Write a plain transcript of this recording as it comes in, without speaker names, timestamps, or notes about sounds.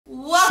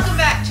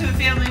back to a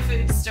family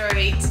food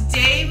story.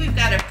 Today we've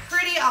got a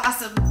pretty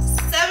awesome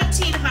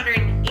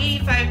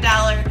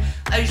 $1,785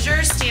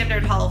 Azure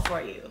Standard haul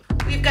for you.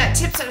 We've got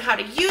tips on how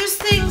to use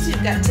things,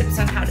 we've got tips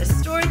on how to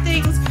store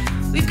things,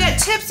 we've got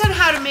tips on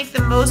how to make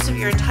the most of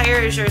your entire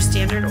Azure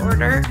Standard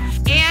order,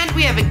 and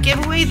we have a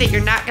giveaway that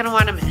you're not going to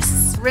want to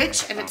miss.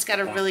 Rich, and it's got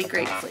a really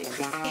great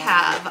flavor. We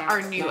have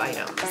our new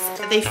items.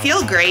 They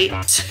feel great.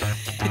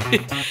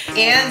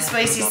 And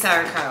spicy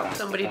sauerkraut.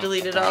 Somebody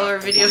deleted all our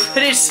video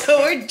footage,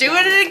 so we're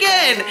doing it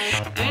again.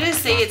 I'm gonna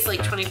say it's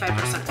like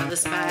 25% of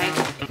this bag.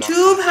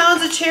 2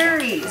 pounds of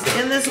cherries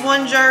in this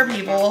one jar,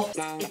 people.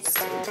 It's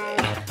so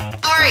good.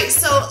 All right,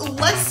 so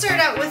let's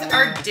start out with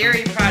our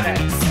dairy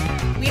products.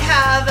 We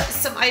have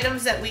some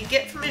items that we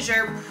get from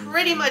Azure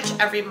pretty much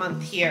every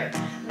month here.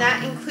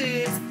 That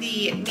includes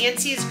the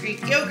Nancy's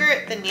Greek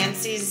yogurt, the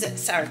Nancy's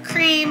sour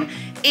cream,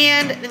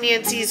 and the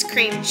Nancy's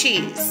cream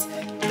cheese.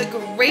 The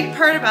great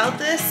part about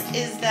this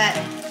is that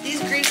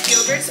these Greek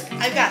yogurts,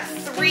 I've got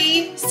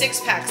 3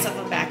 6-packs of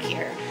them back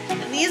here.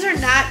 And these are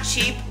not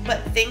cheap,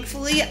 but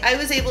thankfully I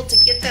was able to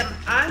get them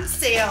on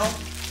sale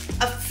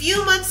a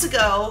few months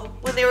ago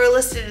when they were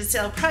listed at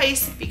sale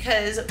price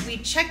because we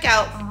check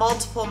out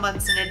multiple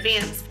months in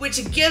advance,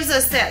 which gives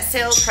us that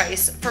sale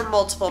price for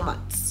multiple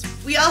months.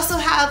 We also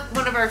have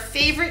one of our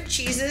favorite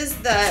cheeses,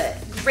 the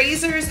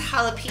Grazer's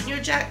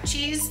Jalapeno Jack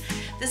cheese.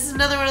 This is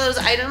another one of those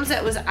items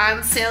that was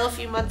on sale a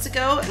few months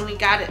ago and we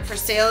got it for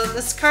sale in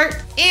this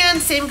cart. And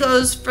same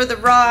goes for the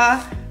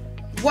raw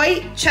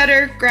white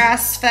cheddar,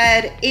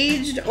 grass-fed,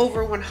 aged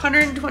over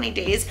 120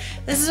 days.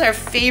 This is our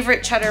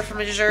favorite cheddar from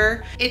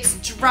Azure. It's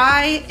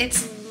dry,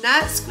 it's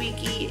not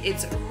squeaky,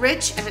 it's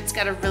rich, and it's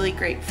got a really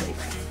great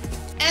flavor.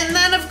 And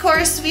then of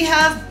course we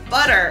have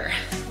butter.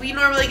 We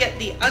normally get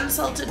the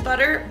unsalted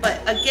butter,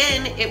 but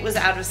again, it was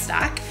out of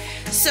stock.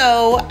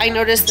 So I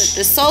noticed that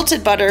the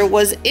salted butter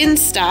was in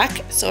stock,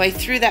 so I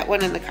threw that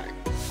one in the cart.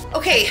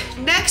 Okay,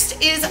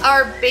 next is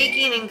our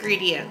baking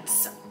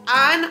ingredients.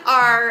 On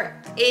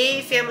our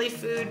A Family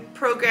Food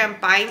Program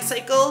buying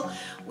cycle,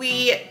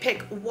 we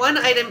pick one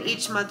item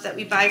each month that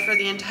we buy for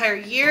the entire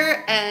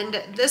year,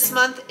 and this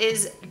month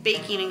is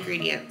baking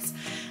ingredients.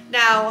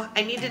 Now,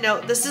 I need to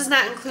note, this does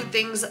not include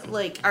things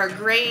like our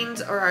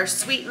grains or our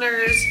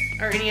sweeteners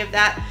or any of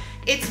that.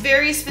 It's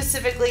very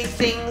specifically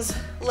things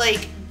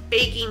like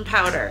baking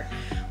powder.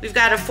 We've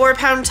got a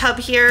 4-pound tub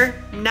here.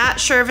 Not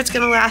sure if it's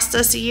gonna last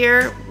us a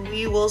year.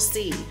 We will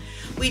see.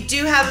 We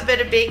do have a bit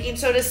of baking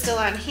soda still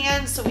on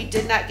hand, so we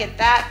did not get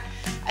that.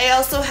 I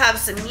also have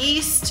some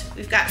yeast.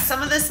 We've got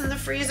some of this in the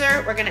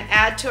freezer. We're gonna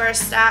add to our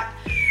stock.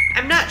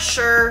 I'm not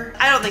sure.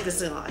 I don't think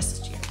this is gonna last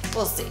this year.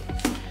 We'll see.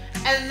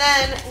 And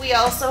then we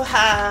also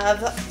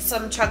have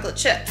some chocolate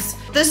chips.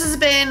 This has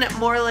been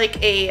more like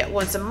a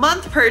once a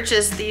month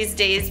purchase these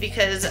days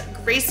because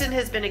Grayson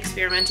has been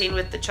experimenting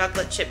with the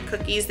chocolate chip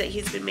cookies that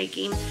he's been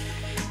making.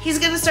 He's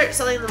gonna start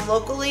selling them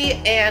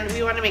locally, and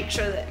we wanna make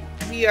sure that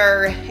we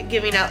are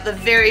giving out the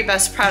very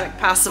best product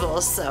possible,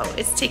 so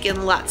it's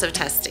taken lots of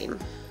testing.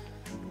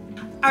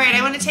 All right,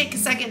 I want to take a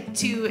second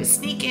to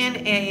sneak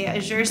in a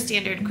Azure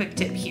Standard quick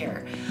tip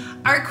here.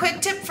 Our quick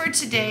tip for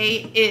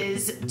today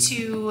is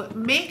to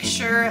make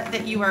sure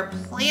that you are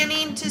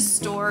planning to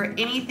store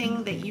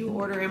anything that you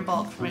order in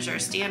bulk from Azure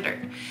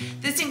Standard.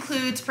 This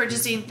includes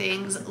purchasing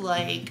things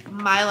like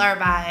Mylar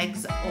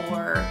bags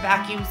or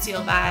vacuum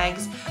seal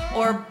bags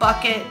or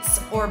buckets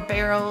or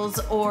barrels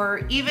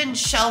or even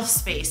shelf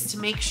space to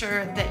make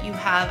sure that you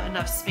have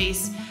enough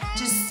space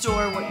to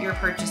store what you're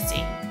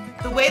purchasing.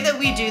 The way that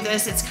we do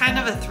this, it's kind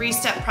of a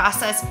 3-step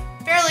process,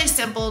 fairly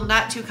simple,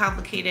 not too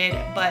complicated,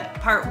 but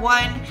part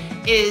 1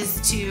 is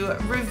to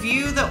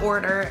review the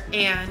order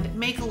and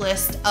make a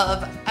list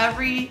of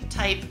every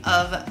type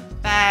of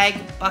bag,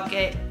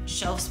 bucket,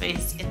 shelf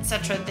space,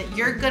 etc. that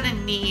you're gonna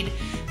need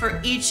for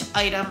each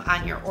item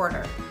on your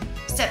order.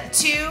 Step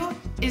 2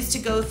 is to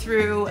go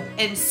through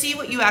and see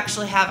what you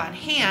actually have on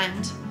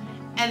hand,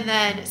 and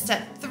then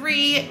step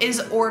 3 is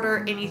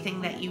order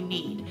anything that you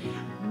need.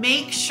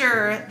 Make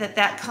sure that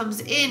that comes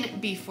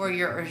in before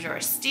your Azure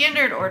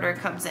Standard order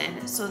comes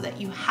in so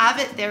that you have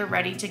it there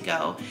ready to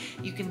go.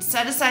 You can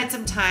set aside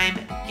some time,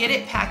 get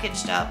it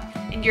packaged up,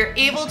 and you're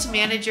able to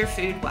manage your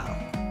food well.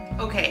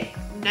 Okay,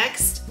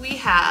 next we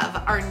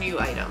have our new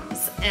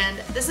items, and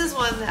this is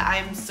one that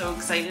I'm so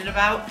excited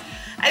about.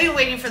 I've been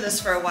waiting for this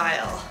for a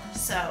while.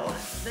 So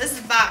this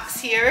box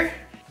here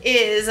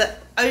is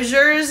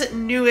Azure's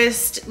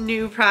newest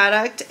new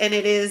product, and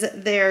it is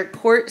their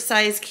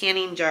quart-size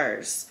canning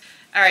jars.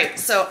 All right,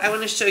 so I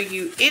want to show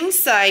you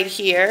inside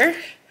here.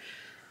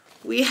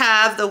 We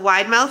have the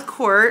wide mouth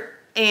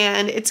quart,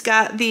 and it's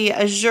got the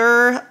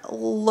Azure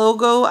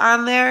logo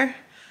on there.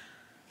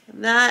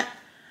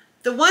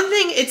 The one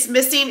thing it's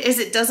missing is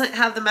it doesn't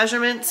have the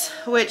measurements,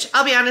 which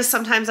I'll be honest,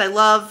 sometimes I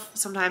love,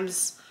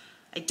 sometimes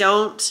I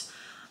don't.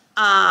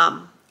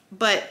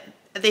 But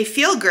they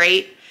feel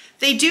great.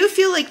 They do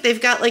feel like they've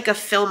got like a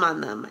film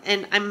on them,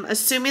 and I'm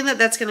assuming that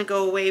that's gonna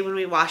go away when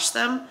we wash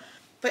them.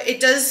 But it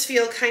does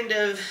feel kind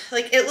of,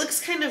 like it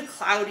looks kind of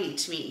cloudy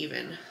to me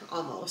even,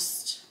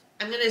 almost.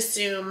 I'm gonna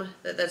assume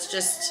that that's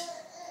just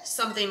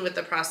something with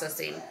the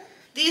processing.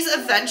 These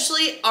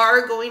eventually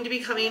are going to be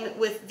coming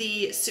with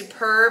the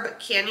Superb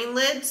canning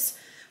lids.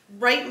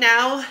 Right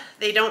now,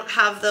 they don't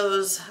have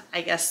those,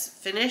 I guess,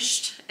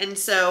 finished. And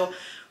so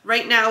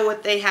right now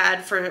what they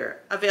had for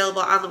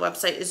available on the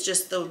website is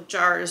just the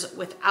jars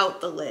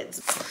without the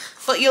lids.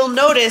 But you'll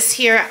notice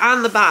here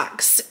on the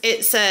box,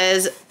 it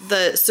says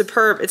the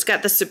Superb, it's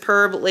got the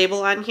Superb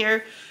label on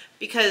here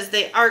because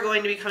they are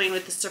going to be coming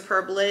with the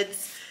Superb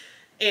lids.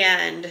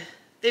 And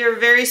they're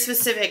very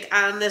specific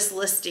on this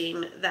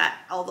listing that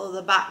although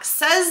the box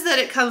says that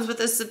it comes with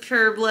a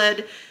Superb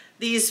lid,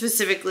 these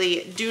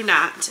specifically do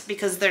not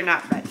because they're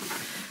not ready.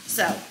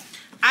 So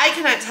I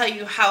cannot tell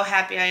you how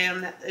happy I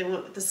am that they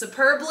went with the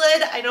Superb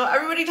lid. I know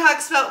everybody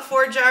talks about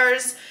 4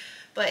 jars,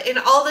 but in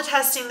all the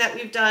testing that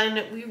we've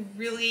done, we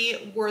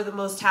really were the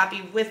most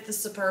happy with the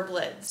Superb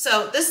lid.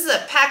 So this is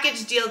a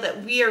package deal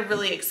that we are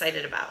really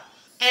excited about.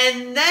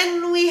 And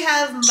then we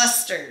have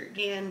mustard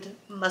and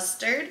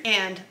mustard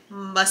and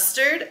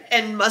mustard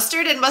and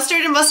mustard and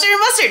mustard and mustard and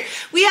mustard.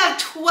 We have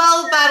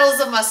 12 bottles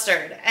of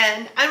mustard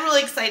and I'm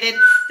really excited.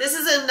 This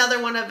is another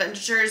one of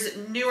Azure's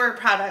newer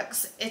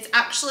products. It's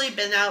actually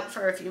been out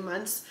for a few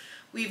months.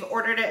 We've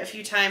ordered it a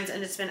few times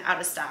and it's been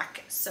out of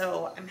stock.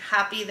 So I'm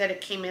happy that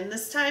it came in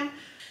this time.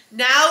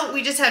 Now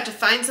we just have to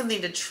find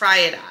something to try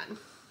it on.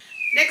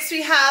 Next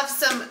we have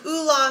some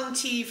oolong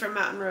tea from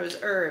Mountain Rose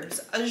Herbs.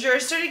 Azure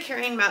started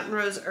carrying Mountain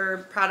Rose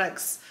Herb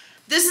products.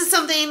 This is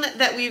something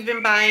that we've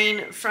been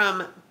buying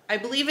from, I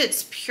believe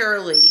it's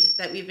Purely,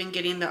 that we've been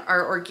getting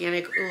our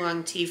organic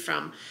oolong tea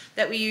from,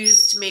 that we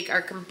use to make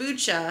our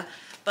kombucha.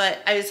 But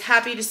I was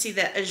happy to see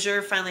that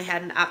Azure finally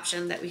had an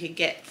option that we could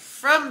get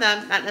from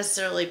them, not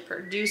necessarily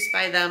produced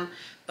by them,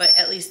 but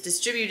at least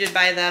distributed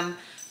by them,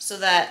 so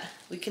that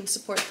we can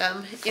support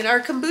them in our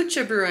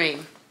kombucha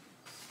brewing.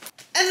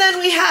 And then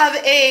we have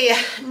a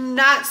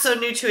not so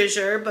new to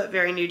Azure, but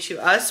very new to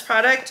us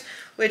product,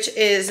 which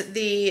is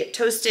the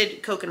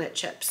toasted coconut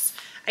chips.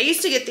 I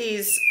used to get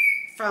these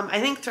from,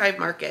 I think, Thrive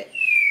Market,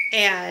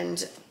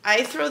 and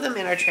I throw them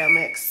in our trail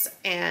mix,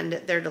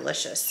 and they're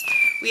delicious.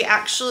 We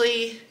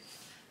actually,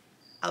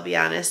 I'll be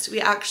honest,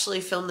 we actually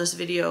filmed this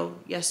video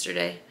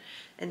yesterday,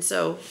 and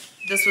so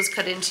this was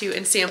cut into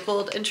and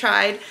sampled and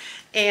tried,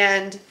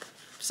 and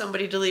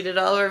somebody deleted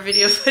all of our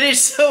video footage,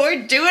 so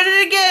we're doing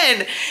it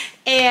again.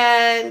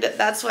 And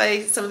that's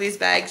why some of these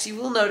bags, you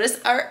will notice,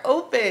 are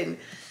open.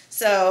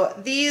 So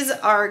these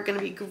are gonna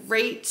be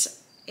great,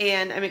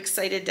 and I'm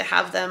excited to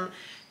have them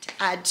to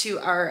add to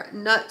our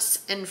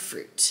nuts and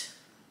fruit.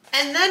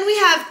 And then we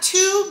have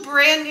 2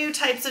 brand new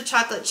types of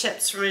chocolate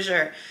chips from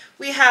Azure.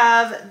 We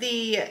have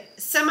the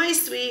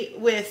semi-sweet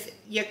with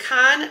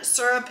yakan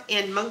syrup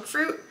and monk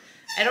fruit.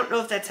 I don't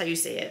know if that's how you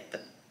say it,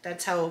 but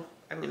that's how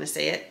I'm gonna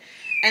say it.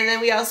 And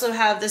then we also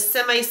have the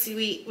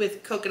semi-sweet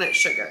with coconut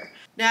sugar.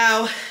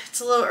 Now,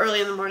 it's a little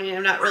early in the morning.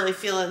 I'm not really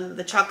feeling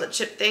the chocolate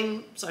chip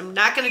thing, so I'm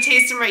not gonna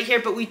taste them right here,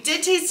 but we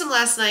did taste them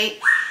last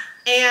night.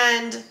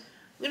 And I'm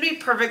gonna be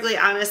perfectly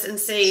honest and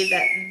say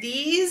that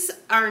these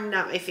are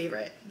not my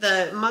favorite.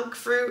 The monk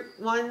fruit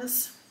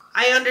ones,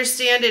 I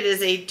understand it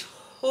is a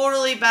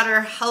totally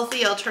better,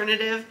 healthy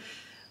alternative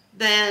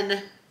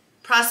than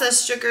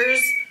processed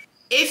sugars.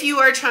 If you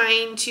are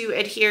trying to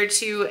adhere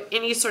to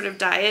any sort of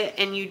diet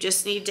and you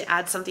just need to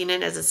add something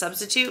in as a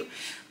substitute,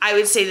 I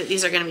would say that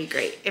these are gonna be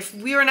great. If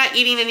we were not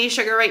eating any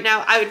sugar right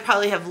now, I would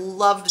probably have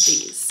loved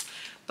these.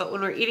 But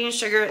when we're eating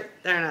sugar,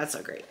 they're not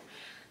so great.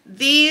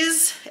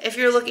 These, if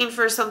you're looking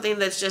for something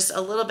that's just a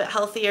little bit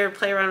healthier,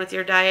 play around with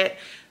your diet,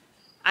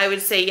 I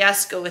would say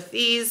yes, go with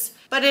these.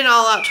 But in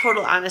all out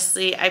total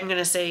honesty, I'm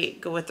gonna say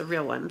go with the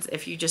real ones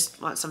if you just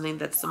want something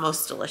that's the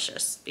most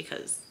delicious,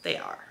 because they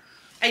are.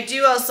 I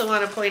do also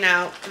want to point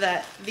out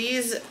that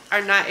these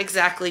are not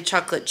exactly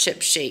chocolate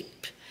chip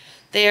shape.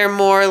 They are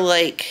more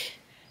like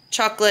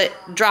chocolate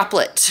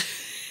droplet,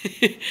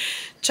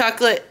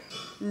 chocolate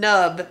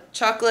nub,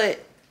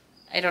 chocolate,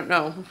 I don't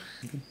know.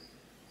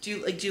 Do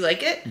you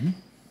like it? Mm-hmm.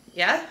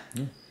 Yeah?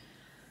 Yeah?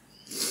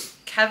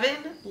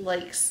 Kevin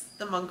likes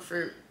the monk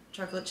fruit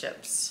chocolate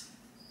chips.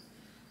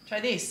 Try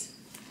these.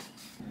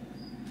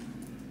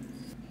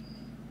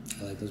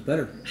 I like those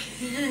better.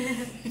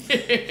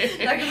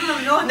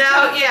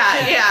 Now,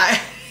 yeah.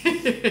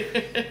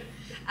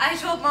 I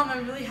told Mom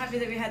I'm really happy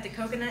that we had the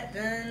coconut,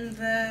 then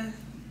the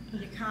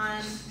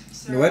pecan.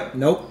 You know what?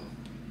 Nope.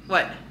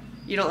 What?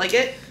 You don't like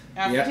it?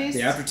 Aftertaste?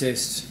 Yeah, the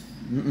aftertaste.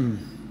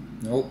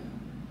 Nope.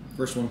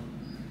 First one.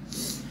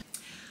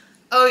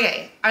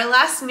 Okay, our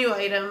last new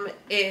item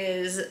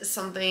is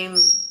something,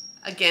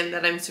 again,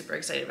 that I'm super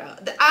excited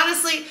about.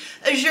 Honestly,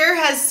 Azure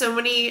has so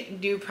many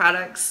new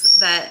products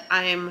that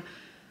I'm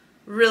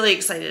really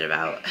excited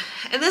about.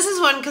 And this is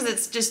one because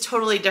it's just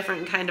totally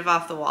different and kind of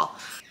off the wall.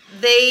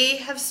 They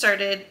have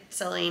started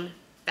selling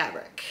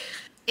fabric.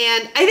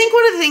 And I think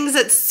one of the things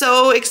that's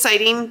so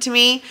exciting to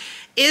me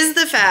is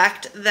the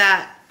fact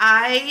that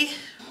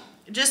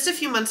just a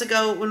few months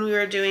ago when we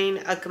were doing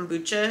a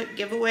kombucha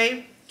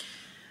giveaway,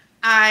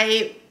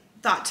 I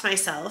thought to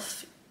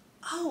myself,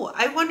 oh,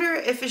 I wonder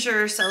if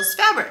Azure sells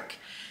fabric.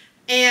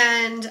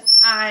 And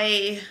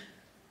I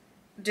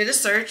did a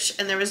search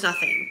and there was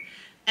nothing.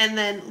 And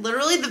then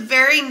literally the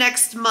very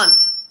next month,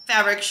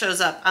 fabric shows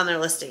up on their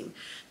listing.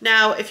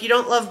 Now, if you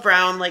don't love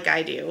brown like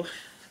I do,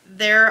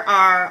 there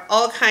are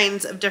all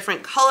kinds of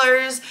different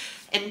colors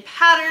and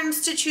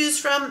patterns to choose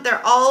from.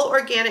 They're all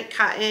organic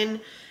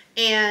cotton,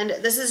 and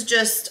this is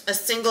just a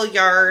single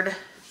yard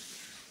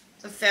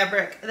of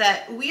fabric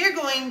that we are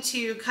going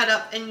to cut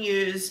up and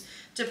use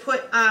to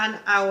put on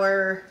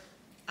our,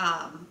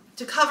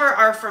 to cover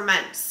our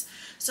ferments.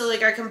 So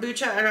like our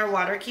kombucha and our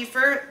water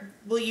kefir,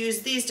 we'll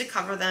use these to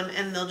cover them,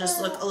 and they'll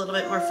just look a little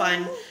bit more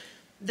fun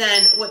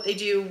than what they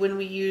do when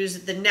we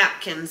use the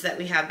napkins that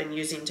we have been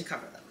using to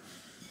cover them.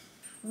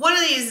 One of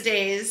these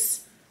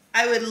days,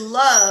 I would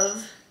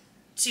love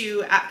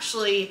to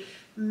actually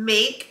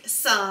make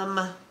some,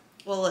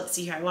 well, let's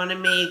see here. I want to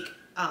make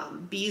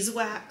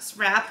beeswax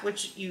wrap,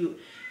 which you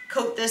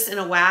coat this in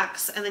a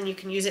wax and then you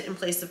can use it in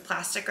place of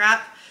plastic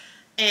wrap.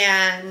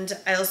 And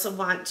I also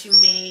want to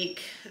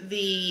make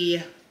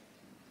the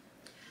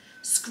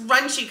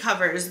scrunchy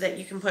covers that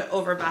you can put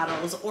over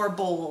bottles or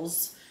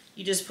bowls.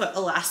 You just put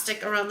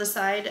elastic around the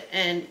side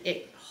and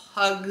it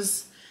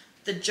hugs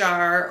the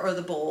jar or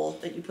the bowl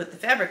that you put the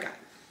fabric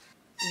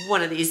on.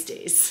 One of these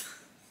days.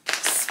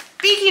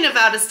 Speaking of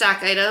out of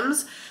stock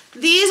items,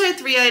 these are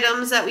 3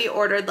 items that we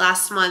ordered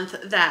last month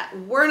that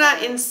were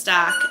not in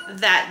stock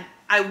that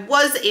I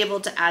was able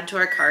to add to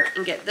our cart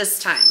and get this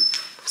time.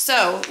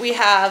 So we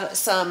have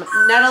some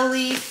nettle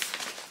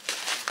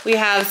leaf, we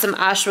have some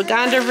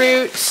ashwagandha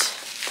root,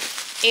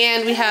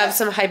 and we have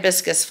some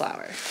hibiscus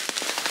flower.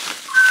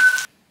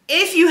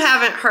 If you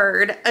haven't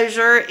heard,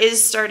 Azure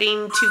is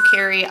starting to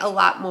carry a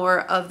lot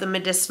more of the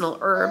medicinal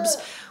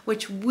herbs,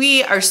 which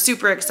we are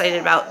super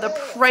excited about. The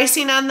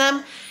pricing on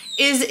them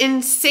is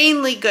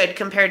insanely good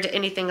compared to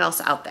anything else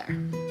out there.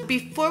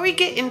 Before we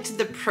get into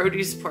the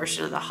produce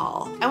portion of the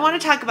haul, I want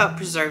to talk about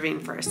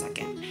preserving for a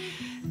second.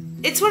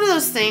 It's one of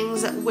those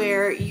things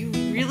where you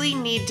really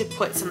need to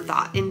put some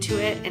thought into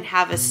it and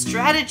have a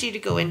strategy to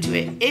go into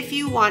it if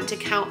you want to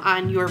count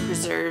on your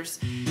preserves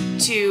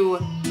to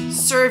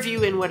serve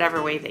you in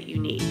whatever way that you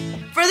need.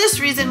 For this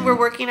reason, we're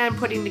working on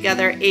putting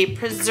together a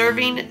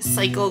preserving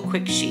cycle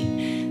quick sheet.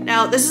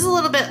 Now, this is a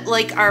little bit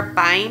like our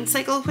buying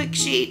cycle quick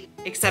sheet,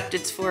 except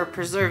it's for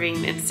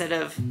preserving instead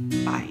of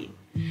buying.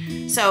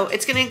 So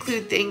it's going to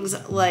include things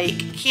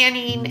like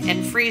canning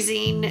and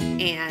freezing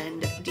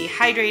and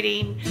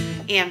dehydrating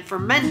and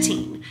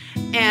fermenting.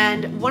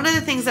 And one of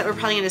the things that we're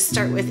probably going to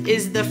start with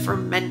is the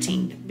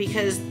fermenting,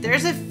 because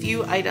there's a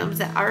few items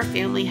that our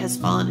family has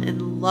fallen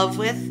in love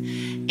with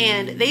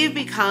and they've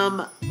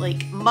become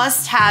like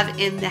must-have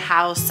in the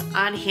house,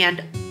 on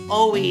hand,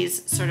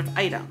 always sort of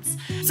items.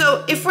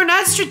 So if we're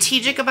not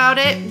strategic about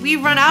it, we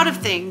run out of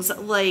things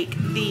like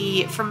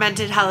the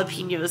fermented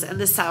jalapenos and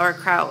the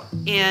sauerkraut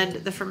and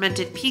the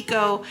fermented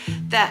pico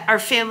that our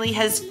family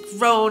has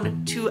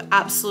grown to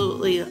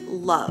absolutely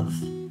love.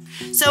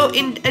 So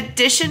in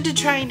addition to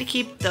trying to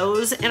keep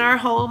those in our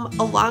home,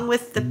 along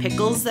with the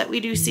pickles that we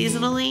do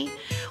seasonally,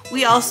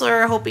 we also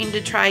are hoping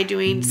to try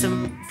doing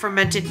some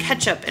fermented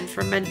ketchup and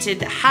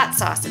fermented hot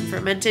sauce and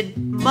fermented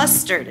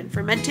mustard and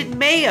fermented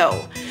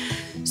mayo.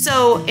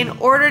 So in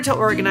order to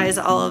organize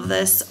all of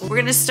this, we're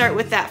going to start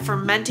with that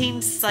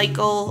fermenting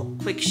cycle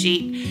quick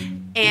sheet.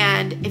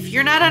 And if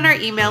you're not on our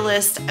email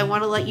list, I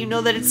want to let you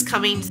know that it's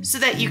coming so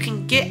that you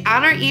can get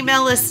on our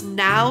email list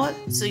now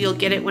so you'll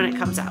get it when it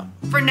comes out.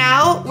 For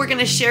now, we're going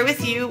to share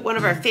with you one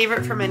of our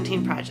favorite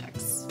fermenting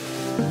projects.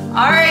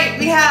 All right,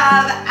 we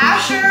have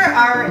Asher,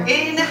 our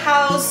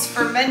in-house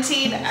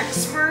fermenting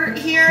expert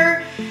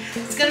here.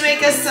 It's going to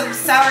make us some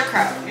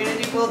sauerkraut. We're going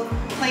to do both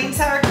plain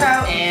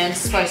sauerkraut and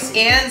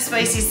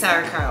spicy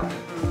sauerkraut.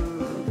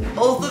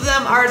 Both of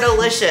them are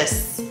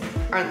delicious,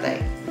 aren't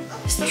they?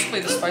 Especially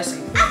the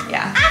spicy.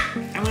 Yeah.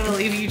 I'm gonna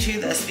leave you to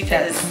this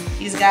because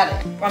he's got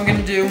it. I'm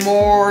gonna do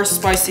more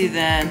spicy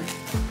than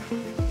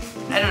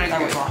I don't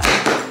know.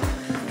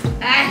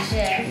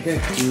 Asher. Okay.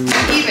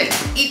 Even,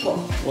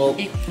 equal. Well,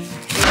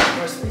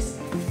 More spicy.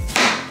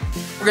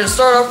 we're gonna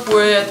start off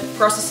with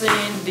processing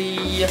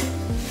the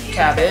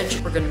cabbage.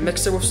 We're gonna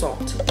mix it with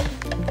salt.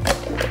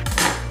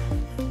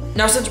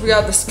 Now since we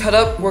got this cut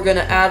up, we're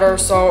gonna add our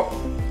salt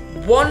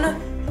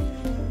 1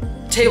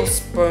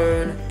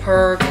 tablespoon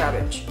per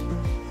cabbage.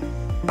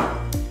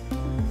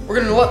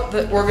 We're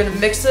gonna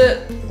mix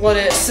it, let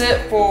it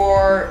sit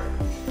for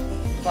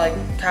like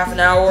half an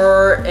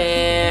hour,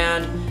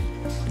 and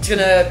it's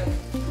gonna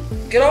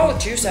get all the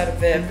juice out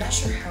of it. I'm not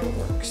sure how it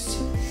works.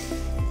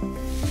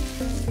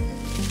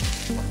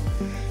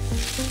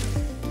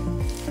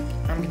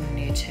 I'm gonna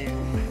need to.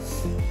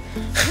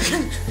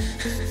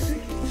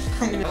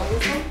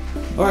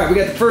 All right, we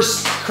got the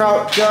first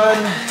kraut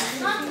done,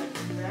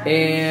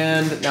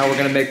 and now we're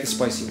gonna make the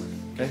spicy one.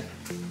 Okay.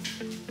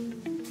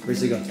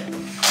 Where's it go?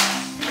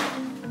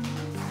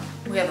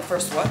 We have the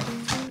first what?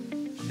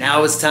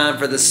 Now it's time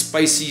for the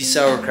spicy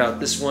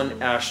sauerkraut. This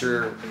one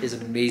Asher is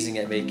amazing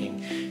at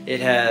making. It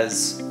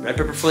has red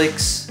pepper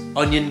flakes,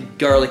 onion,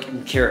 garlic,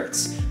 and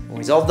carrots. When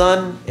it's all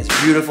done, it's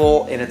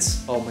beautiful, and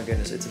it's, oh my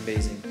goodness, it's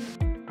amazing.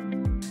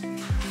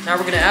 Now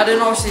we're gonna add in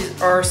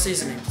our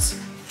seasonings.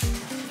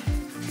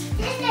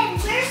 Then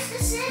where's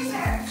the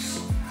scissors?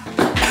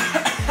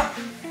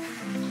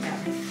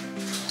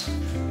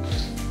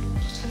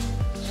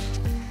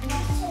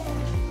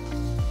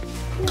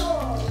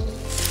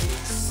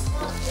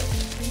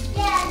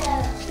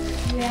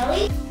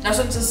 Really? Now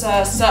since it's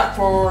set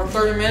for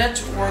 30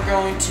 minutes, we're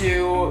going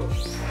to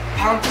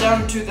pound it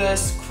down to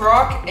this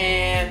crock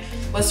and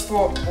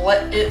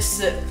let it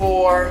sit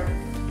for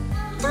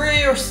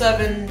 3 or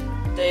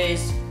 7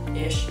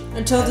 days-ish.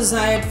 Until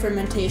desired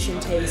fermentation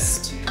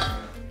taste.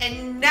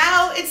 And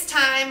now it's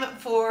time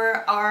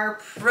for our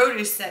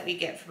produce that we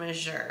get from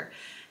Azure.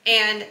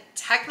 And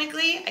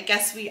technically, I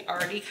guess we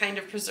already kind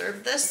of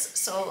preserved this,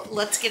 so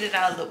let's get it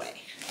out of the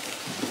way.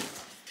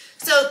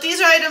 So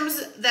these are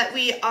items that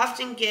we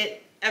often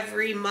get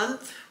every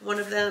month. One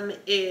of them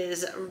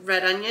is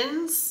red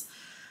onions.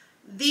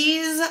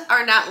 These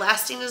are not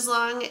lasting as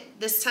long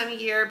this time of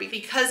year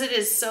because it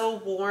is so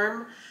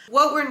warm.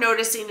 What we're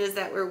noticing is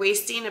that we're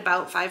wasting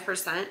about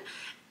 5%.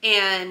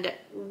 And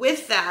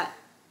with that,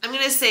 I'm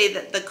going to say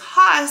that the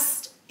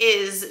cost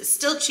is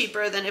still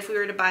cheaper than if we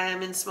were to buy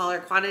them in smaller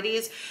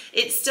quantities.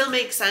 It still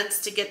makes sense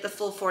to get the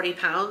full 40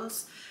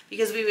 pounds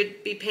because we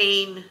would be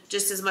paying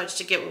just as much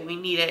to get what we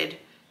needed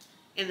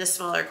in the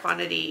smaller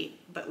quantity,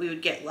 but we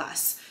would get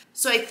less.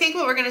 So I think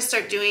what we're going to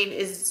start doing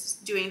is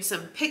doing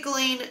some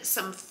pickling,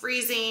 some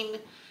freezing,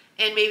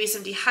 and maybe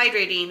some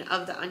dehydrating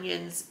of the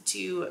onions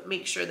to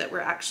make sure that we're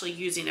actually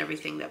using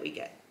everything that we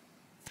get.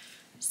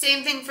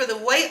 Same thing for the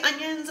white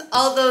onions,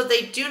 although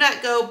they do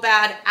not go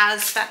bad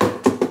as fast.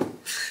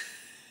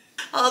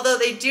 Although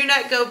they do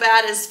not go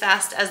bad as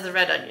fast as the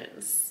red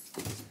onions.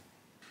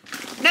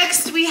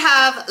 Next we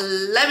have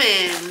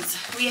lemons.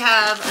 We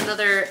have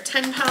another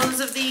 10 pounds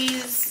of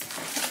these.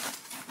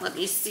 Let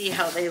me see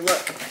how they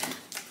look.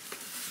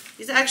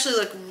 These actually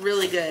look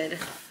really good.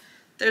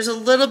 There's a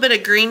little bit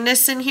of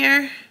greenness in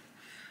here,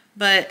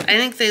 but I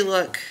think they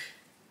look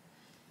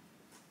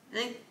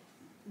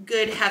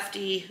good,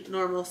 hefty,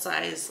 normal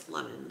size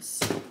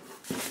lemons.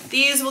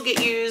 These will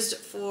get used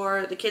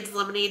for the kids'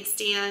 lemonade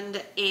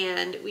stand,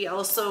 and we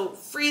also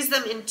freeze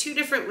them in 2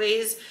 different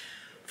ways.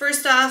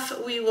 First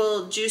off, we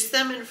will juice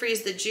them and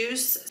freeze the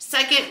juice.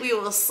 Second, we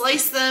will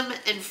slice them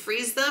and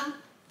freeze them.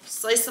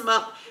 Slice them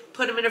up,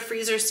 put them in a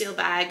freezer seal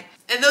bag.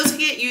 And those can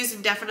get used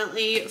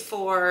indefinitely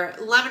for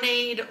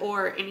lemonade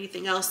or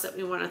anything else that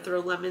we want to throw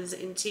lemons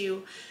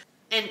into.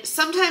 And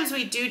sometimes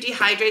we do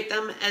dehydrate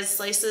them as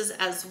slices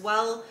as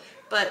well,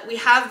 but we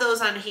have those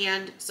on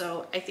hand,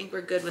 so I think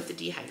we're good with the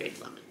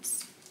dehydrated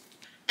lemons.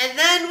 And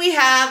then we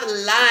have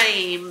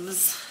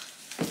limes.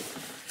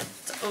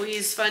 It's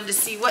always fun to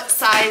see what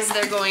size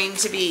they're going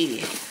to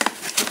be.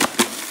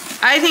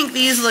 I think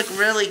these look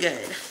really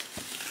good.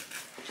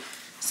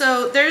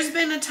 So there's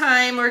been a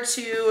time or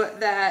two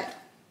that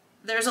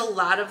there's a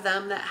lot of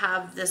them that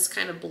have this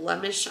kind of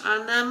blemish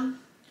on them,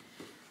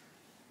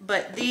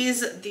 but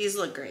these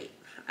look great.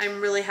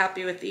 I'm really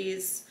happy with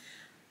these.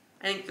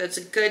 I think that's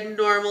a good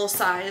normal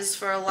size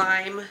for a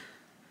lime.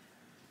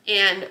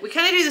 And we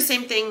kind of do the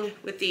same thing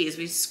with these.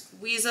 We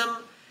squeeze them,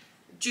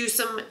 juice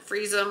them,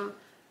 freeze them,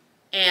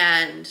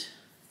 and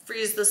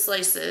freeze the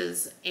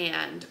slices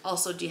and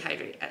also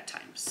dehydrate at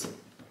times.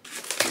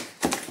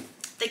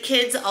 The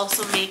kids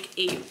also make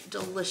a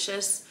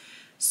delicious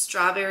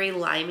strawberry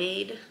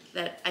limeade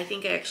that I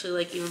think I actually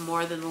like even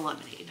more than the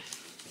lemonade.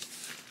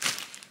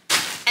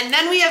 And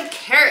then we have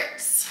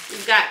carrots.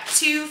 We've got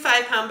 2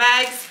 5-pound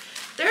bags.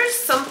 There's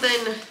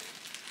something,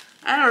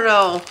 I don't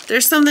know,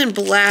 there's something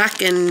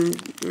black and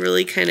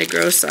really kind of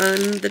gross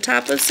on the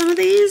top of some of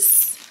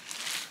these.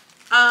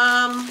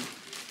 I'm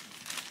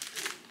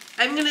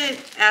gonna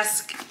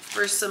ask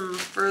for some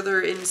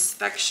further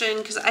inspection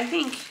because I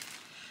think,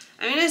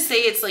 I'm gonna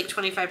say it's like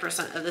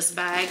 25% of this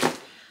bag.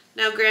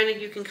 Now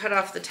granted, you can cut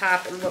off the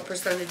top, and what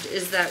percentage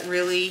is that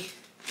really?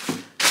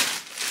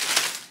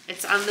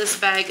 It's on this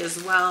bag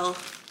as well.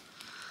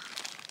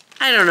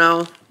 I don't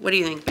know. What do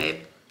you think,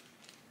 babe?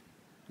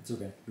 It's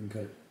okay. You can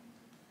cut it.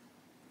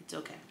 It's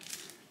okay.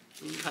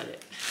 You can cut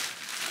it.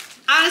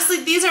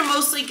 Honestly, these are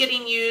mostly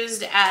getting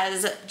used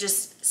as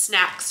just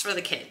snacks for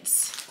the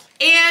kids.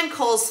 And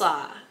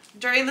coleslaw.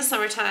 During the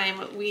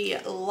summertime, we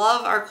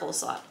love our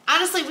coleslaw.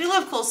 Honestly, we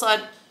love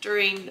coleslaw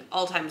during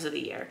all times of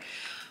the year.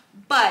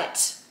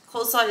 But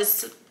coleslaw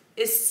is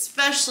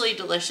especially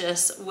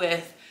delicious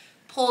with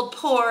pulled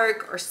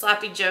pork or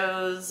sloppy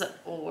joes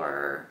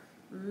or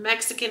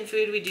Mexican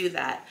food. We do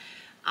that.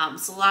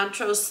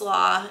 Cilantro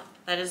slaw,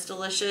 that is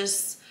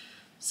delicious.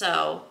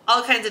 So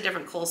all kinds of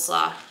different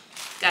coleslaw.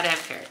 Gotta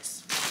have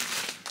carrots.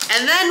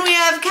 And then we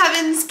have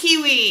Kevin's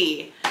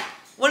kiwi.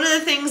 One of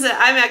the things that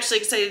I'm actually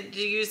excited to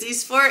use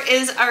these for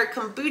is our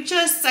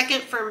kombucha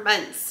second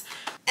ferments.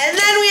 And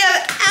then we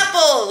have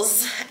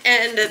apples.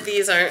 And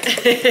these aren't,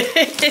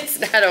 it's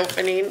not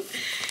opening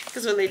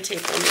because when they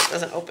tape them, it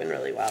doesn't open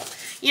really well.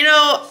 You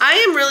know, I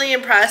am really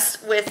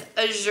impressed with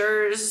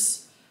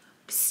Azure's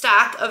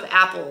stock of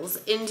apples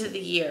into the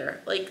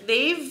year. Like,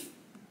 they've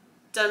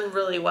done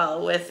really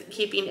well with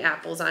keeping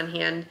apples on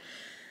hand.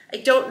 I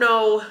don't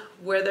know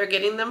where they're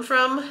getting them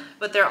from,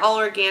 but they're all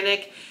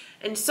organic.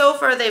 And so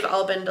far they've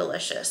all been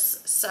delicious.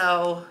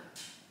 So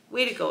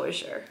way to go,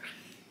 Azure.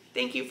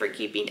 Thank you for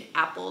keeping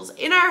apples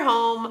in our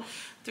home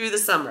through the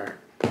summer.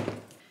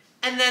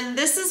 And then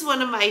this is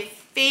one of my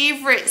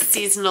favorite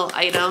seasonal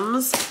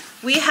items.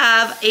 We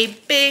have a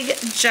big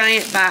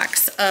giant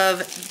box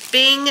of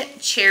Bing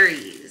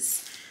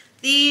cherries.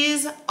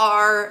 These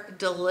are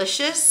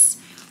delicious.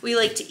 We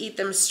like to eat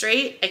them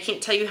straight. I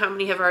can't tell you how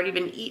many have already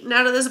been eaten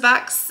out of this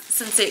box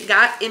since it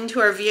got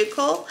into our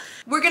vehicle.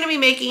 We're gonna be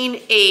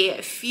making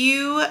a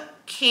few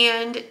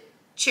canned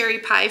cherry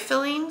pie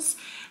fillings.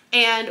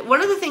 And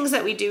one of the things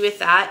that we do with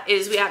that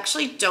is we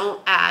actually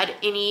don't add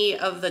any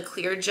of the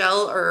clear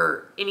gel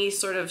or any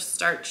sort of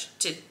starch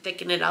to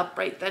thicken it up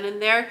right then and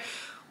there.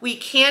 We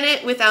can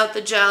it without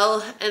the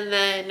gel, and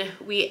then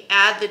we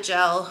add the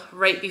gel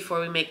right before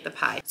we make the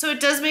pie. So it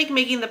does make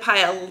making the pie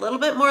a little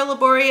bit more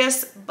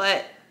laborious,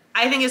 but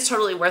I think it's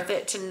totally worth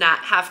it to not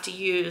have to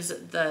use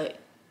the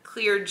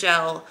clear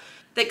gel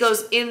that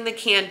goes in the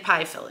canned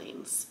pie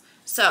fillings.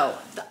 So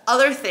the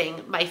other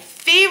thing, my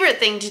favorite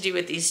thing to do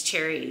with these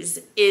cherries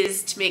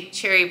is to make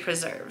cherry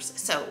preserves.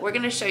 So we're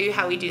gonna show you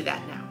how we do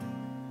that now.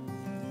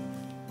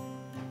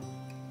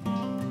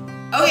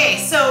 Okay,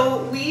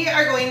 so we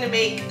are going to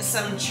make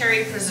some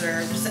cherry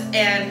preserves,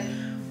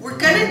 and we're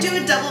gonna do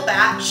a double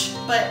batch,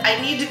 but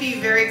I need to be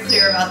very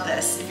clear about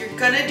this. If you're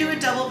gonna do a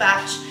double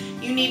batch,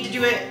 you need to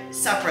do it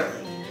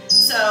separately.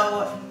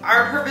 So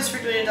our purpose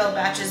for doing a double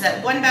batch is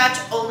that one batch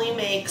only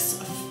makes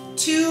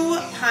 2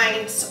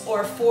 pints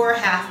or 4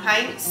 half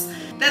pints.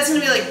 That's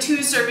gonna be like 2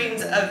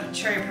 servings of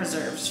cherry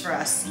preserves for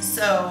us.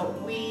 So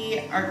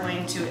we are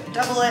going to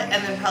double it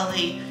and then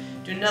probably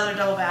do another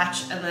double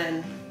batch and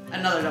then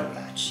another double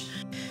batch.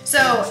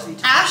 So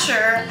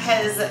Asher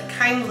has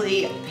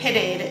kindly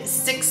pitted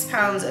 6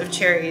 pounds of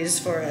cherries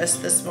for us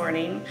this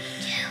morning.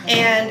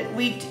 And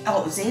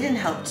oh, Zayden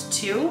helped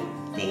too.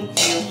 Thank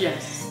you.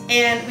 Yes.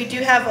 And we do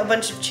have a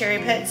bunch of cherry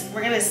pits.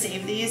 We're gonna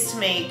save these to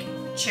make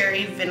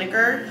cherry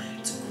vinegar.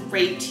 It's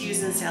great to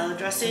use in salad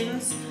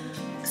dressings.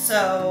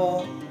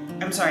 So,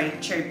 I'm sorry,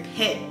 cherry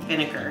pit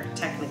vinegar,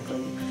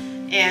 technically.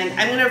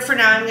 And for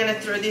now, I'm gonna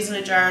throw these in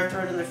a jar,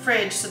 throw it in the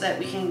fridge so that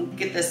we can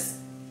get this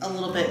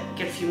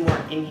get a few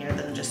more in here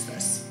than just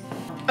this.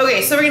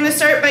 Okay, so we're gonna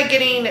start by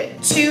getting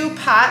 2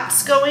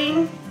 pots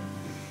going.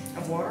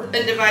 Of water?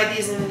 And divide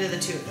these into the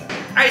 2 of them.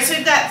 All right, so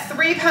we've got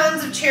 3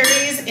 pounds of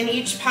cherries in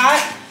each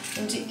pot.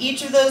 And to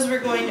each of those, we're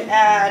going to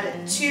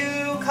add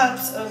 2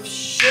 cups of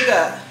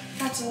sugar.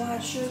 That's a lot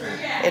of sugar.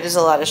 It is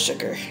a lot of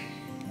sugar.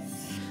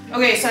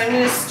 Okay, so I'm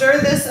gonna stir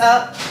this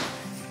up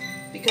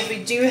because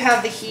we do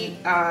have the heat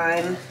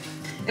on.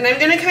 And I'm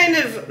gonna kind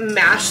of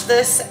mash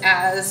this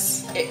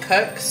as it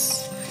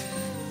cooks.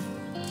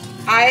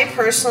 I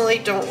personally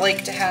don't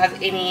like to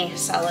have any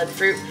solid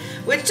fruit,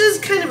 which does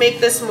kind of make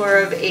this more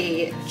of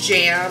a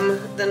jam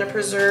than a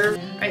preserve.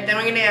 All right, then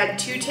we're gonna add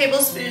 2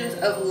 tablespoons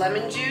of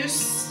lemon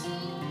juice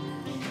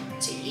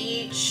to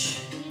each.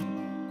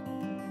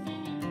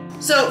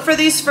 So for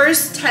these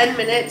first 10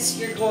 minutes,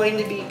 you're going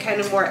to be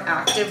kind of more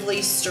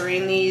actively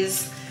stirring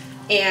these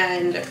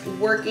and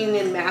working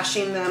and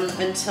mashing them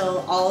until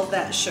all of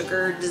that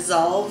sugar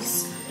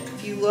dissolves.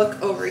 If you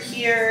look over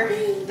here,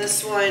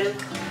 this one,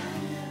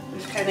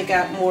 we've kind of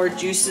got more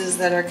juices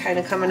that are kind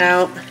of coming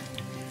out,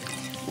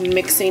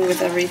 mixing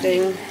with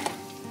everything.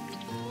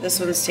 This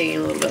one's taking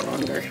a little bit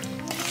longer.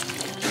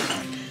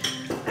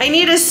 I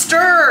need a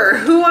stir.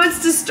 Who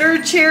wants to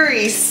stir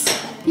cherries?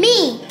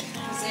 Me.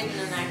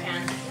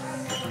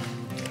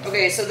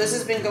 Okay, so this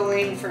has been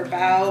going for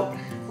about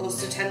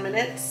close to 10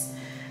 minutes.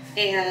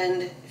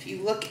 And if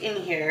you look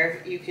in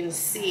here, you can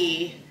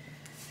see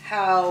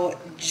how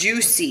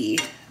juicy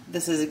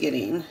this is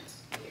getting.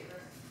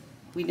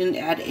 We didn't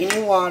add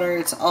any water.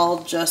 It's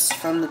all just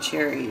from the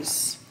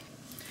cherries.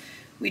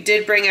 We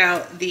did bring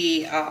out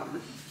the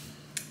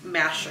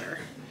masher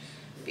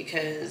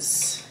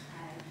because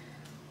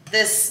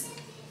this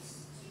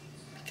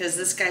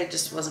guy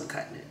just wasn't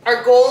cutting it.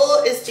 Our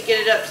goal is to get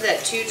it up to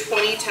that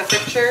 220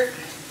 temperature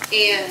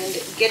and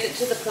get it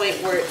to the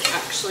point where it's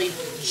actually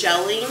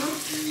gelling.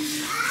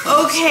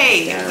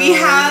 Okay, we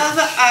have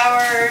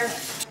our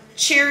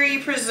cherry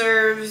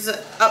preserves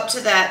up to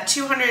that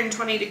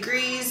 220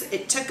 degrees.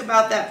 It took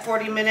about that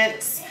 40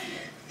 minutes.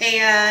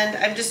 And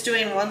I'm just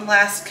doing one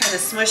last kind of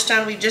smush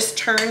down. We just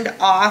turned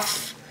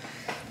off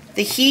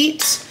the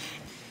heat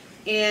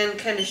and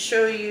kind of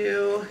show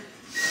you.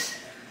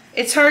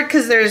 It's hard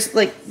because there's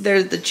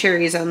the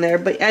cherries on there,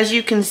 but as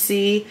you can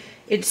see,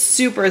 it's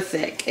super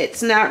thick.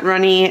 It's not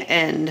runny,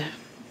 and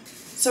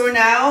so we're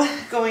now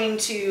going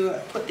to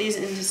put these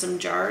into some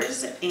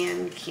jars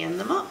and can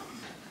them up.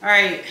 All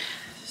right,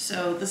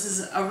 so this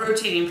is a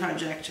rotating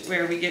project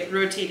where we get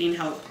rotating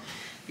help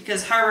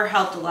because Harbor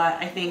helped a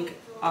lot, I think,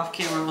 off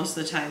camera most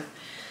of the time.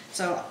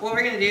 So what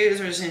we're gonna do is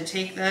we're just gonna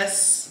take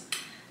this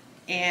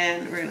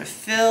and we're gonna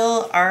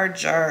fill our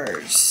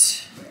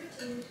jars.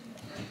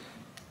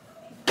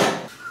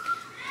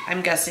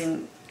 I'm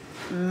guessing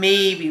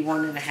maybe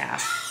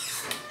 1.5.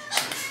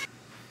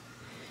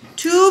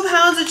 2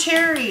 pounds of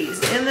cherries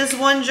in this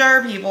one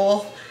jar,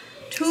 people.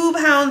 2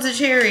 pounds of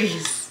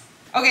cherries.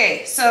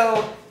 Okay,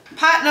 so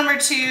pot number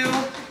 2,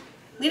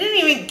 we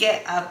didn't even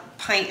get a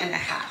pint and a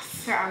half.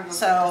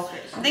 So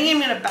I'm thinking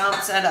I'm gonna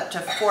bounce that up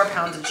to 4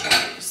 pounds of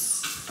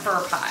cherries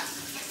per pot,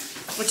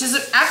 which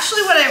is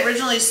actually what I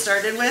originally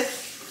started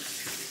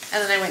with,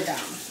 and then I went down.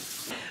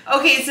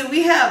 Okay, so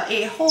we have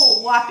a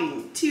whole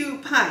whopping 2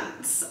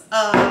 pints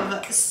of,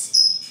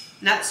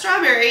 not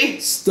strawberry,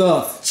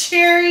 Stuff.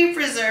 cherry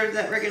preserve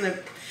that we're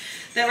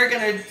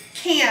gonna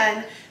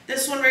can.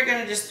 This one we're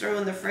gonna just throw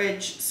in the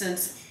fridge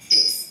since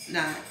it's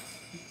not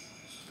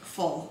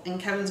full. And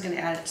Kevin's gonna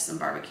add it to some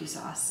barbecue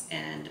sauce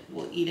and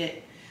we'll eat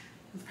it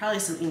with probably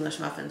some English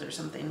muffins or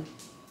something.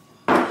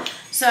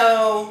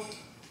 So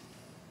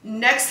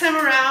next time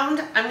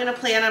around, I'm gonna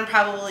plan on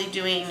probably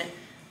doing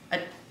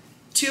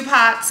 2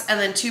 pots and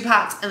then 2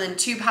 pots and then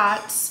 2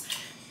 pots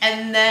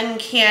and then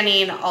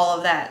canning all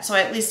of that. So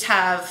I at least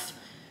have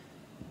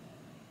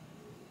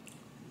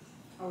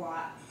A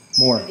lot.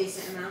 More. A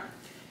decent amount.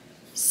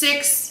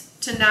 6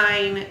 to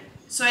 9.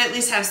 So I at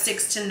least have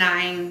 6 to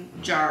 9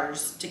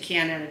 jars to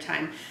can at a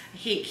time. I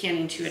hate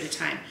canning 2 at a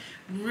time.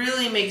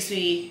 Really makes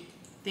me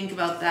think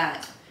about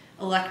that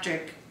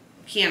electric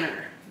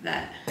canner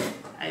that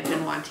I've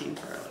been wanting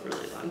for a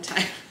really long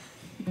time.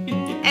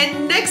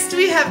 And next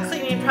we have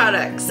cleaning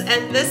products.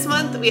 And this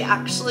month we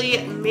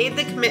actually made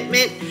the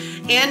commitment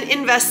and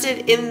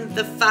invested in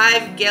the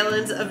 5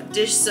 gallons of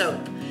dish soap.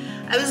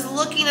 I was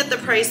looking at the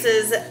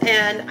prices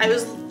and I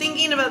was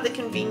thinking about the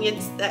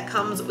convenience that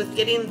comes with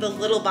getting the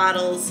little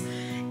bottles,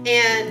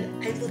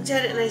 and I looked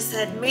at it and I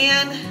said,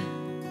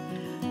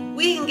 man,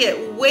 we can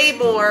get way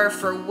more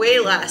for way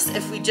less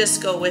if we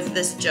just go with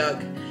this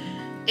jug.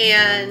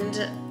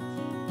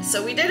 And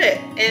so we did it,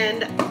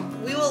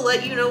 and we will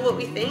let you know what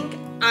we think.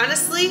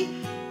 Honestly,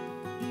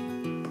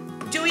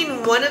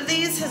 doing one of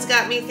these has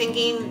got me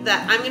thinking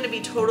that I'm going to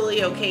be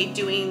totally okay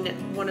doing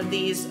one of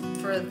these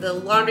for the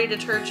laundry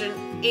detergent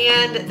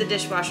and the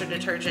dishwasher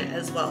detergent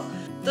as well.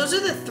 Those are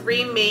the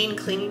 3 main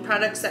cleaning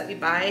products that we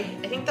buy.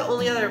 I think the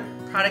only other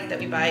product that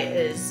we buy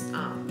is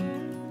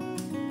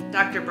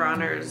Dr.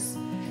 Bronner's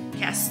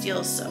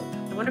Castile soap.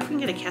 I wonder if we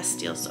can get a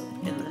Castile soap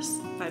in this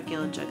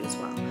 5-gallon jug as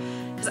well.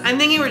 Because I'm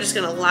thinking we're just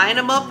going to line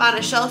them up on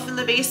a shelf in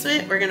the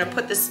basement. We're going to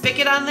put the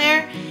spigot on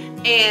there,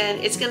 and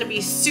it's going to be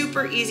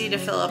super easy to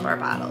fill up our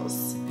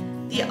bottles.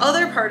 The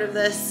other part of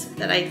this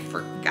that I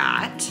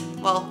forgot,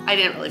 well, I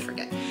didn't really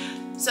forget.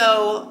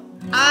 So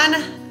on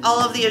all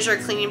of the Azure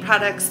cleaning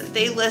products,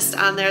 they list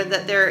on there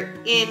that they're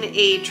in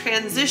a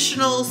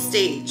transitional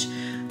stage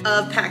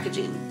of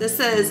packaging. This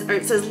says, or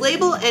it says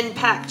label and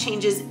pack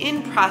changes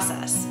in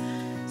process.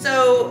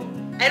 So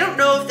I don't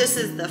know if this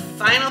is the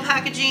final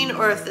packaging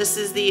or if this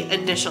is the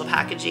initial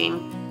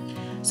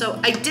packaging. So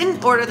I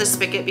didn't order the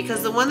spigot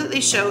because the one that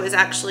they show is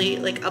actually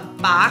like a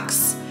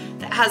box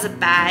that has a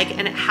bag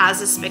and it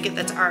has a spigot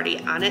that's already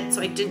on it.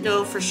 So I didn't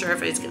know for sure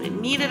if I was gonna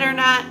need it or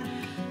not.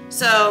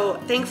 So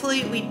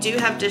thankfully we do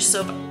have dish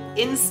soap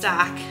in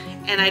stock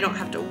and I don't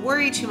have to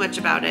worry too much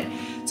about it.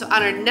 So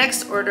on our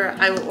next order,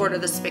 I will order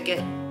the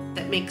spigot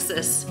that makes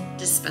this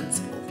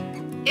dispensable.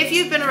 If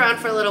you've been around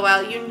for a little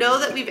while, you know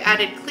that we've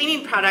added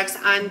cleaning products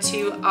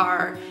onto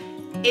our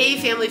A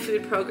Family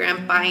Food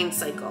Program buying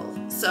cycle.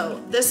 So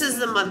this is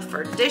the month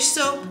for dish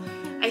soap.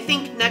 I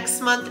think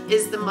next month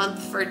is the month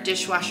for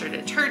dishwasher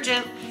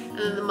detergent, and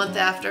then the month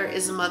after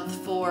is a month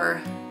for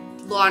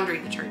laundry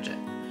detergent.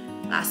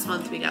 Last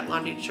month we got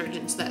laundry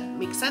detergent, so that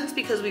makes sense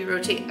because we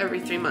rotate every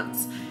 3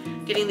 months.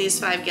 Getting these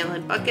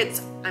 5-gallon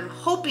buckets, I'm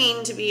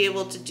hoping to be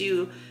able to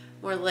do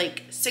more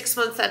like 6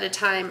 months at a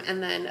time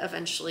and then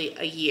eventually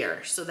a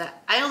year, so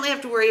that I only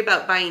have to worry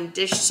about buying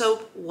dish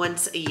soap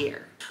once a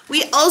year.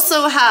 We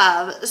also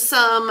have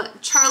some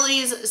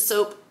Charlie's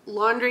Soap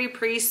Laundry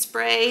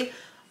Pre-Spray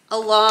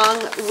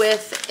along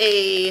with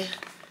a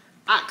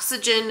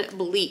oxygen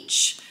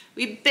bleach.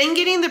 We've been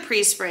getting the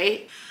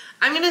pre-spray.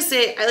 I'm gonna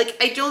say,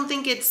 I don't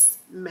think it's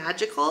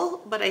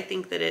magical, but I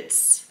think that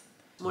it's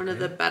one of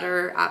the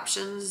better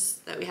options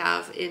that we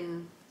have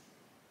in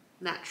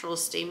natural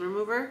stain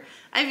remover.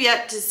 I've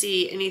yet to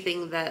see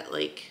anything that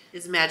like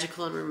is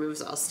magical and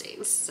removes all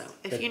stains. So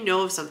if you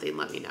know of something,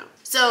 let me know.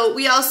 So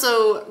we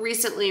also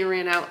recently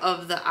ran out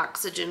of the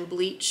oxygen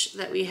bleach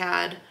that we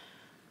had.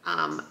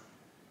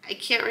 I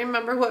can't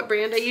remember what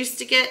brand I used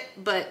to get,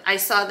 but I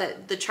saw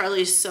that the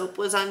Charlie's soap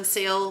was on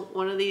sale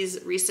one of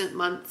these recent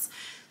months.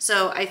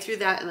 So I threw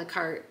that in the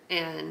cart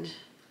and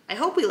I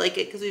hope we like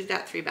it because we've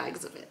got 3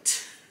 bags of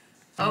it.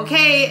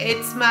 Okay,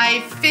 it's my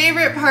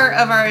favorite part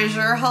of our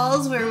Azure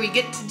hauls where we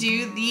get to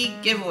do the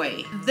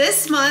giveaway.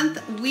 This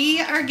month,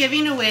 we are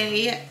giving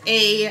away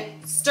a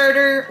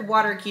starter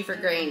water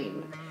kefir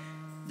grain.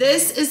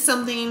 This is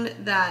something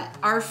that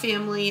our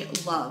family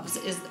loves,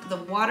 is the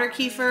water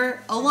kefir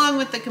along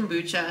with the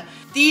kombucha.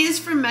 These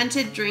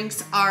fermented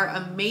drinks are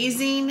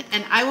amazing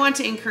and I want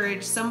to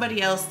encourage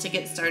somebody else to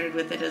get started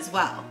with it as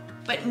well.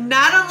 But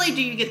not only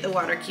do you get the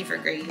water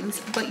kefir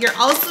grains, but you're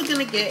also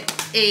gonna get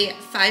a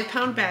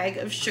 5-pound bag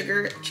of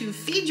sugar to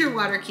feed your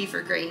water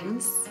kefir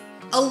grains.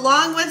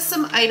 along with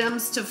some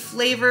items to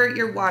flavor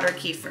your water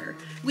kefir.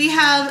 We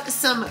have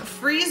some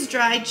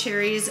freeze-dried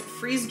cherries,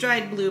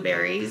 freeze-dried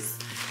blueberries,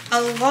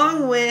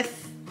 along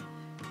with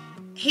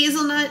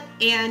hazelnut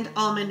and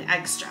almond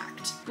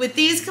extract. With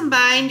these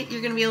combined,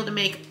 you're gonna be able to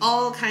make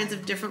all kinds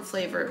of different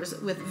flavors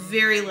with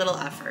very little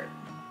effort.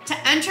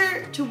 To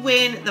enter to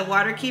win the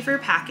water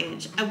kefir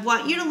package, I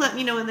want you to let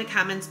me know in the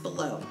comments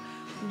below,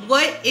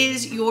 what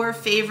is your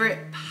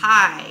favorite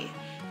pie?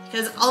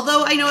 Because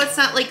although I know it's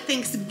not like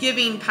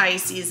Thanksgiving pie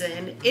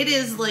season, it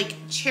is like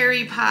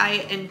cherry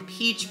pie and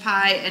peach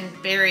pie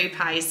and berry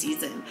pie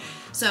season.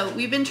 So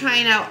we've been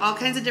trying out all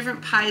kinds of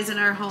different pies in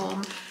our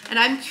home, and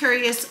I'm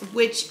curious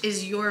which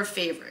is your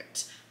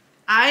favorite.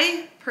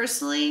 I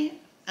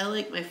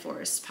like my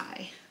forest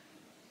pie.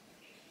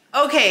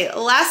 Okay,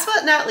 last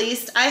but not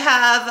least, I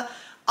have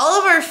all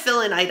of our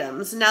fill-in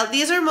items. Now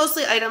these are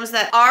mostly items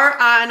that are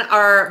on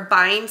our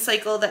buying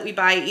cycle that we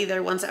buy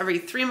either once every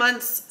 3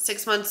 months,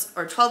 6 months,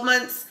 or 12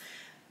 months.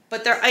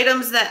 But they're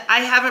items that I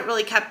haven't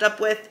really kept up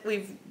with.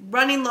 We're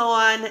running low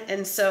on,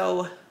 and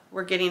so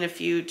we're getting a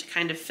few to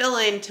kind of fill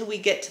in till we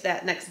get to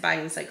that next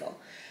buying cycle.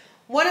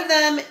 One of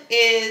them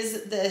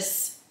is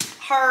this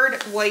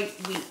hard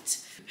white wheat.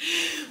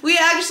 We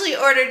actually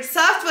ordered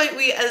soft white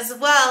wheat as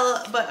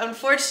well, but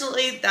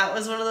unfortunately that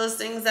was one of those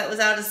things that was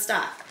out of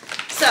stock.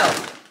 So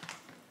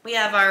we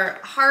have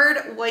our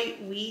hard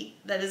white wheat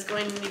that is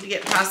going to need to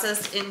get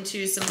processed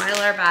into some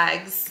Mylar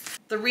bags.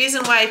 The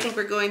reason why I think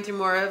we're going through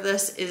more of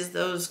this is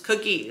those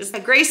cookies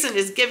that Grayson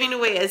is giving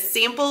away as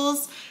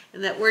samples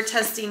and that we're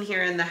testing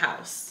here in the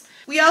house.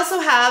 We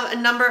also have a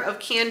number of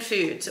canned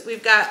foods.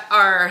 We've got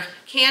our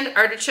canned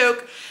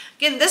artichoke.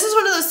 Again, this is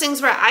one of those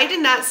things where I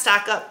did not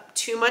stock up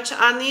too much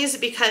on these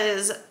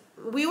because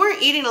we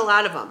weren't eating a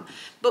lot of them.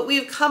 But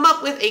we've come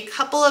up with a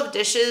couple of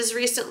dishes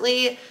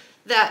recently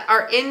that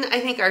are in, I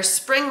think, our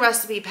spring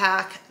recipe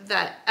pack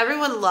that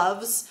everyone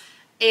loves.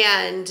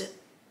 And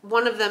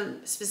one of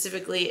them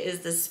specifically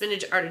is the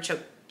spinach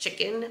artichoke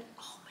chicken.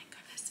 Oh my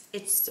goodness,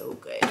 it's so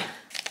good.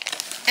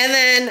 And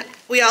then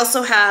we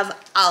also have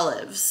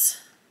olives.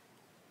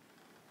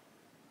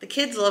 The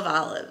kids love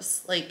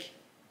olives. Like,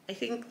 I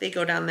think they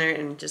go down there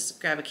and just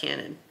grab a can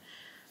and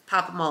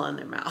pop them all in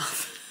their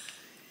mouth.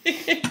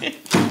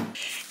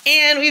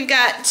 And we've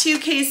got 2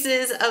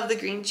 cases of the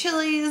green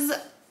chilies.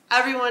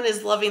 Everyone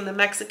is loving the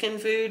Mexican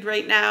food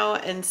right now,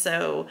 and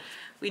so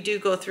we do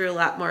go through a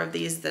lot more of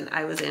these than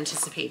I was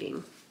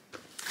anticipating.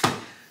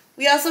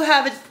 We also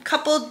have a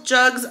couple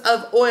jugs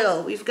of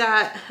oil. We've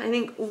got, I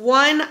think,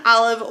 1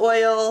 olive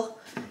oil,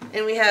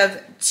 and we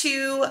have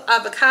 2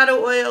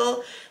 avocado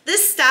oil.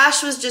 This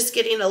stash was just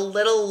getting a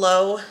little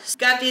low.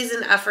 Got these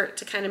in effort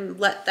to kind of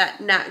let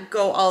that not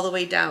go all the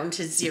way down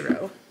to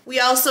 0. We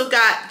also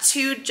got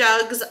 2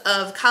 jugs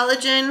of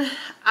collagen.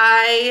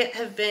 I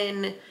have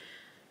been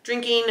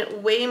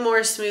drinking way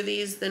more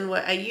smoothies than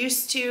what I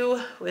used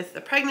to with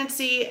the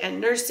pregnancy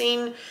and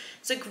nursing.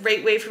 It's a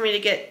great way for me to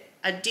get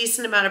a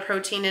decent amount of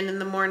protein in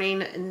the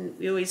morning, and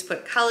we always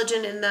put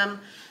collagen in them.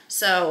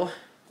 So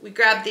we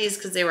grabbed these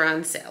because they were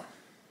on sale.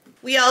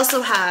 We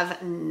also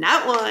have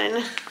not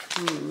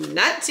 1,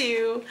 not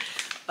 2,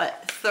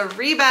 but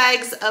 3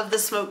 bags of the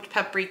smoked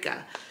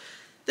paprika.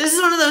 This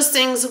is one of those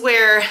things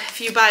where if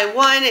you buy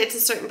 1, it's a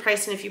certain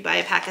price, and if you buy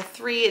a pack of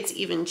 3, it's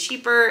even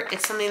cheaper.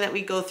 It's something that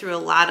we go through a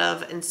lot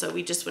of, and so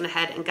we just went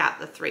ahead and got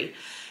the 3.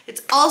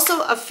 It's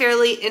also a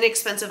fairly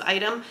inexpensive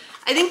item.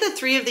 I think the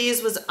 3 of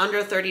these was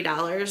under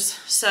 $30,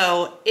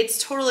 so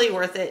it's totally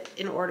worth it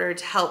in order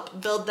to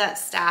help build that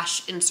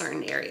stash in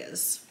certain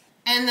areas.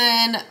 And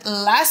then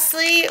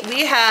lastly,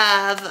 we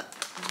have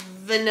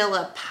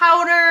vanilla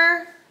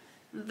powder,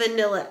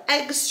 vanilla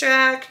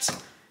extract,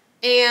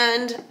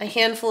 and a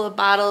handful of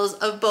bottles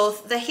of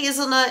both the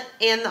hazelnut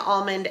and the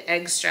almond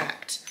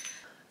extract.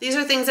 These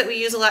are things that we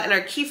use a lot in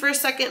our kefir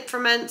second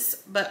ferments,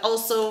 but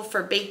also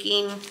for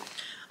baking.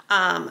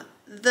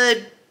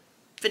 The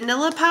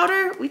vanilla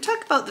powder, we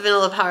talk about the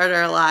vanilla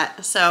powder a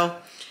lot, so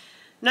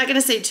I'm not gonna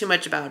say too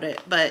much about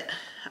it, but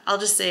I'll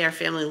just say our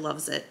family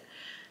loves it.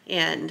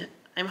 And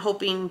I'm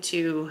hoping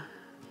to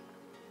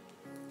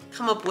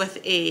come up with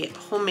a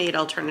homemade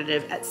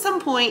alternative at some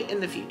point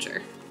in the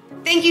future.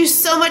 Thank you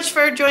so much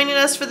for joining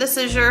us for this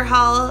Azure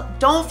haul.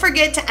 Don't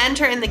forget to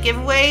enter in the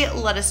giveaway.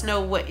 Let us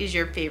know what is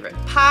your favorite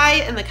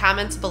pie in the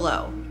comments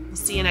below. We'll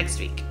see you next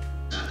week.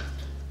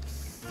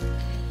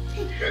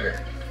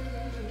 Sugar.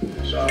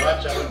 So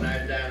lots of them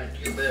now down in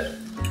Cuba.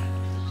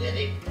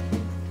 Steady.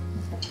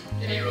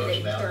 Steady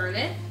roast bell. Burn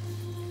it.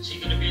 Is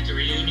he gonna be at the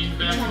reunion,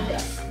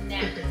 Beth?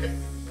 Snap.